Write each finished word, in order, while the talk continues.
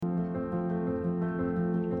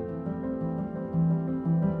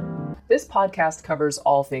This podcast covers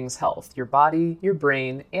all things health, your body, your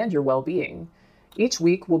brain, and your well-being. Each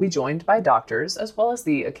week, we'll be joined by doctors, as well as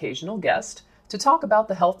the occasional guest, to talk about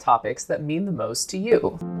the health topics that mean the most to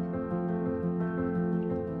you.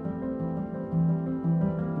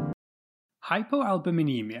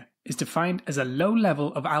 Hypoalbuminemia is defined as a low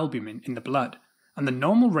level of albumin in the blood, and the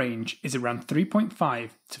normal range is around 3.5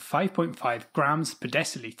 to 5.5 grams per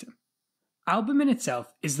deciliter. Albumin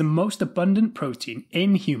itself is the most abundant protein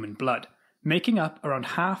in human blood, making up around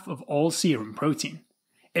half of all serum protein.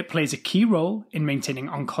 It plays a key role in maintaining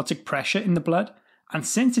oncotic pressure in the blood, and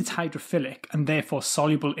since it's hydrophilic and therefore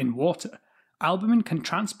soluble in water, albumin can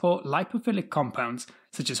transport lipophilic compounds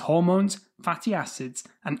such as hormones, fatty acids,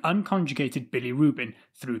 and unconjugated bilirubin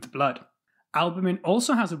through the blood. Albumin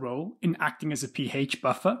also has a role in acting as a pH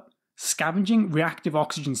buffer, scavenging reactive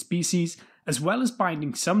oxygen species, as well as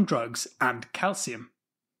binding some drugs and calcium.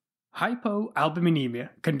 Hypoalbuminemia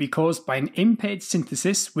can be caused by an impaired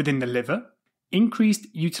synthesis within the liver, increased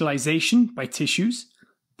utilization by tissues,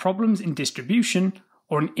 problems in distribution,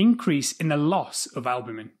 or an increase in the loss of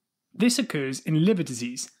albumin. This occurs in liver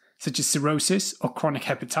disease, such as cirrhosis or chronic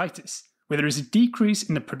hepatitis, where there is a decrease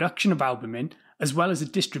in the production of albumin, as well as a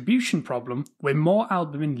distribution problem where more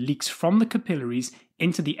albumin leaks from the capillaries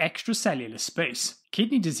into the extracellular space.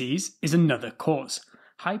 Kidney disease is another cause.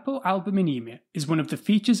 Hypoalbuminemia is one of the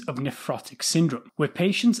features of nephrotic syndrome, where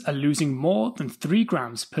patients are losing more than 3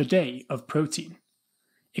 grams per day of protein.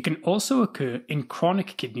 It can also occur in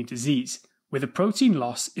chronic kidney disease, where the protein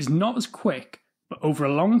loss is not as quick, but over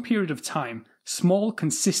a long period of time, small,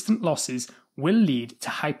 consistent losses will lead to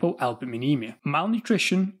hypoalbuminemia.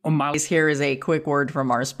 Malnutrition or Here is a quick word from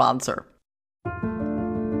our sponsor.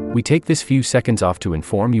 We take this few seconds off to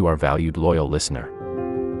inform you, our valued loyal listener,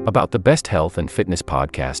 about the best health and fitness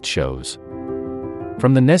podcast shows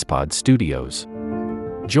from the Nespod Studios.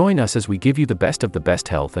 Join us as we give you the best of the best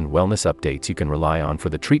health and wellness updates you can rely on for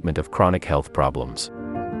the treatment of chronic health problems.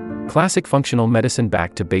 Classic functional medicine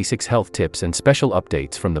back to basics health tips and special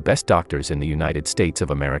updates from the best doctors in the United States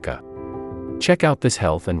of America. Check out this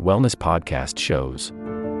health and wellness podcast shows.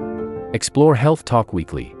 Explore Health Talk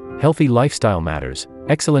Weekly, Healthy Lifestyle Matters,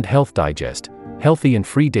 Excellent Health Digest, Healthy and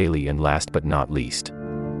Free Daily, and last but not least,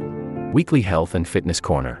 Weekly Health and Fitness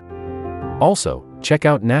Corner. Also, check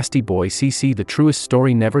out Nasty Boy CC, the truest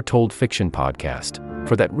story never told fiction podcast,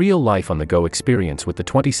 for that real life on the go experience with the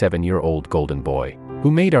 27-year-old golden boy,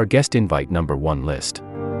 who made our guest invite #1 list.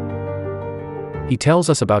 He tells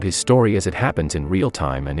us about his story as it happens in real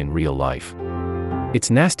time and in real life. It's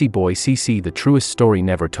Nasty Boy CC, the truest story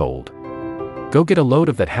never told. Go get a load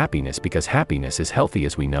of that happiness, because happiness is healthy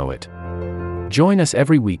as we know it. Join us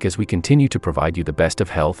every week as we continue to provide you the best of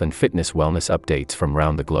health and fitness wellness updates from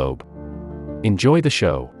around the globe. Enjoy the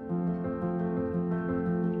show.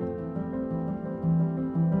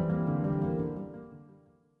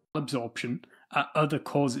 absorption are other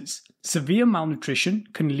causes. Severe malnutrition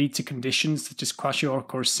can lead to conditions such as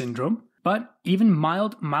Kwashiorkor syndrome, but even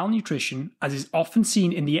mild malnutrition, as is often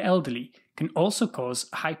seen in the elderly, can also cause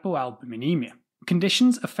hypoalbuminemia.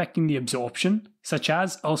 Conditions affecting the absorption, such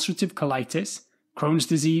as ulcerative colitis, Crohn's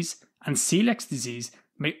disease, and celiac disease,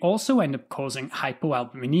 may also end up causing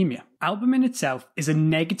hypoalbuminemia. Albumin itself is a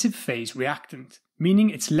negative phase reactant, meaning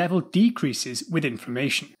its level decreases with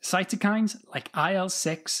inflammation. Cytokines like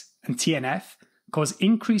IL-6 and TNF cause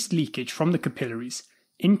increased leakage from the capillaries,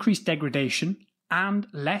 increased degradation, and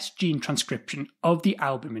less gene transcription of the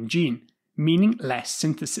albumin gene, meaning less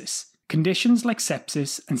synthesis. Conditions like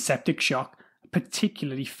sepsis and septic shock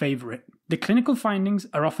particularly favour it. The clinical findings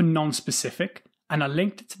are often non-specific and are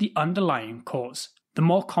linked to the underlying cause. The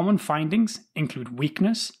more common findings include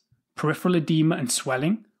weakness, peripheral edema and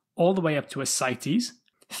swelling, all the way up to ascites,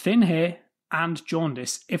 thin hair, and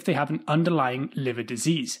jaundice if they have an underlying liver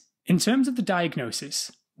disease. In terms of the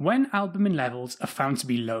diagnosis, when albumin levels are found to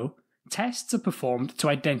be low, tests are performed to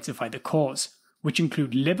identify the cause, which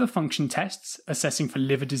include liver function tests assessing for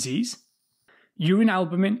liver disease, urine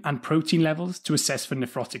albumin and protein levels to assess for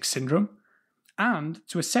nephrotic syndrome, and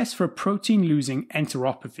to assess for a protein-losing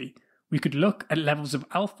enteropathy, we could look at levels of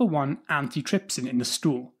alpha-1 antitrypsin in the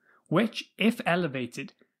stool, which, if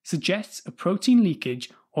elevated, suggests a protein leakage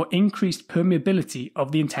or increased permeability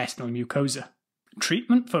of the intestinal mucosa.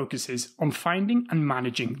 Treatment focuses on finding and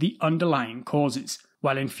managing the underlying causes,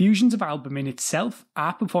 while infusions of albumin itself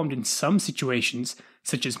are performed in some situations,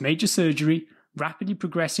 such as major surgery, rapidly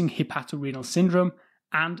progressing hepatorenal syndrome,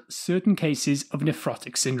 and certain cases of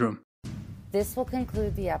nephrotic syndrome. This will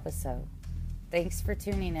conclude the episode. Thanks for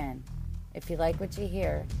tuning in. If you like what you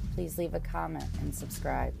hear, please leave a comment and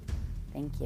subscribe. Thank you.